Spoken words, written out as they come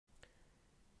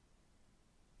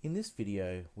In this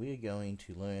video, we are going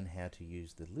to learn how to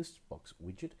use the listbox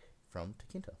widget from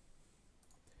Tkinter.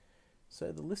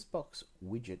 So the listbox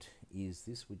widget is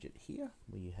this widget here,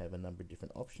 where you have a number of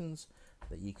different options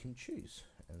that you can choose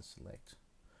and select.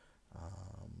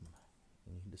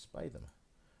 And you can display them.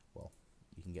 Well,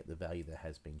 you can get the value that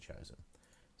has been chosen.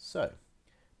 So,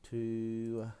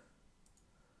 to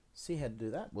see how to do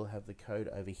that, we'll have the code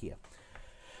over here.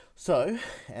 So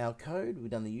our code,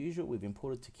 we've done the usual, we've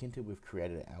imported Tkinter, we've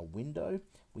created our window,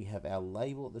 we have our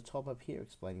label at the top up here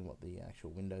explaining what the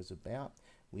actual window is about.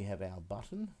 We have our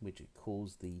button, which it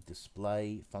calls the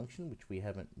display function, which we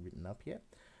haven't written up yet,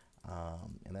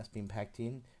 and that's been packed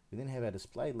in. We then have our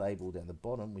display label down the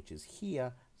bottom, which is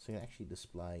here, so you can actually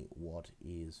display what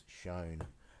is shown,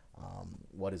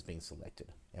 what is being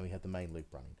selected, and we have the main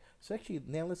loop running. So actually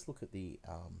now let's look at the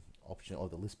option or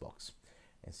the list box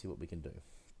and see what we can do.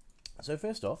 So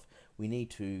first off, we need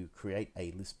to create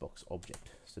a listbox object.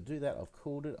 So to do that, I've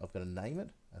called it, I've got to name it,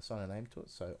 assign a name to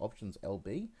it. So options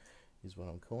LB is what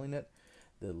I'm calling it.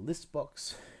 The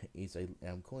listbox is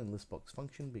I'm calling listbox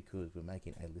function because we're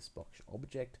making a listbox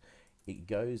object. It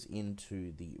goes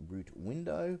into the root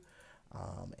window,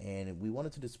 and we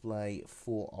wanted to display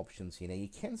 4 options here. Now you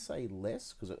can say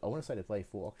less, because I want to say display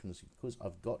 4 options because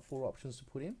I've got 4 options to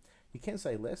put in. You can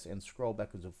say less and scroll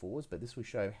backwards and forwards, but this will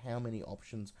show how many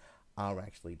options are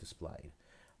actually displayed.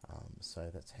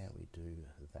 So that's how we do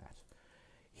that.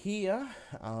 Here,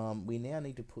 we now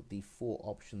need to put the 4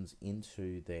 options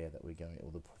into there that we're going,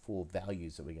 or the 4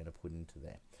 values that we're going to put into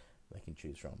there they can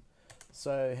choose from.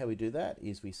 So how we do that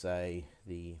is we say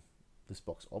the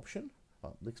listbox option,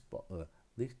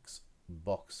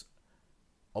 listbox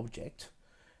object,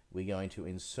 we're going to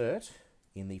insert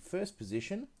in the first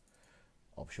position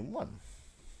option 1.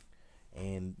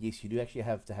 And yes, you do actually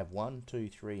have to have 1, 2,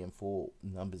 3, and 4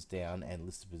 numbers down and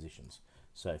list of positions.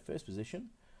 So first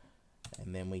position,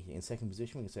 and then we in second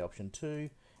position we can say option 2.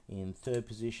 In third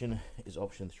position is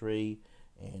option 3,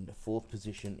 and fourth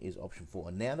position is option 4.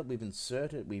 And now that we've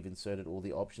inserted all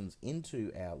the options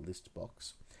into our list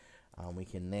box, we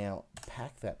can now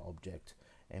pack that object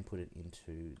and put it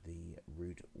into the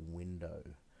root window.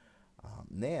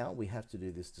 Now we have to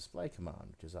do this display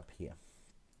command, which is up here.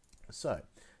 So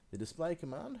the display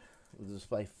command, the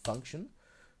display function,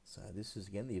 so this is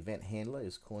again the event handler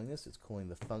is calling this, it's calling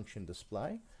the function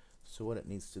display. So what it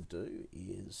needs to do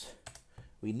is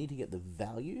we need to get the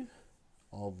value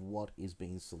of what is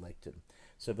being selected.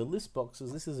 So for list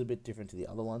boxes, this is a bit different to the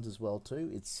other ones as well too.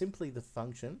 It's simply the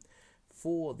function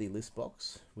for the list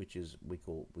box, which is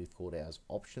we've called ours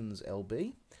options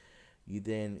LB. You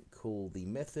then call the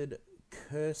method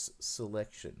curse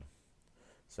selection.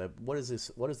 So what is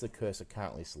this? What is the cursor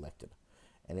currently selected?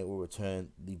 And it will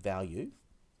return the value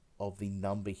of the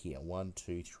number here, 1,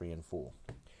 2, 3, and 4.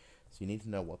 So you need to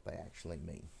know what they actually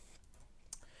mean.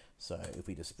 So if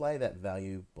we display that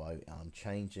value by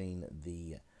changing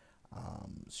the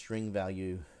string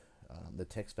value, the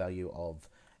text value of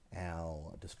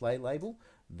our display label,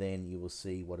 then you will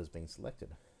see what has been selected.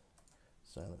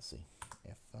 So let's see,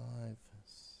 F5,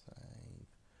 save,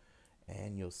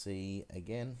 and you'll see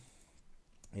again,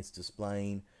 it's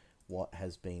displaying what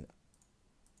has been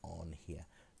on here.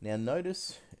 Now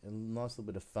notice a nice little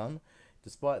bit of fun.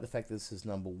 Despite the fact that this is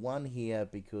number 1 here,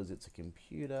 because it's a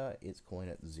computer, it's calling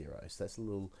it 0. So that's a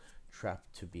little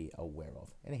trap to be aware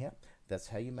of. Anyhow, that's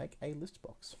how you make a list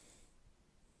box.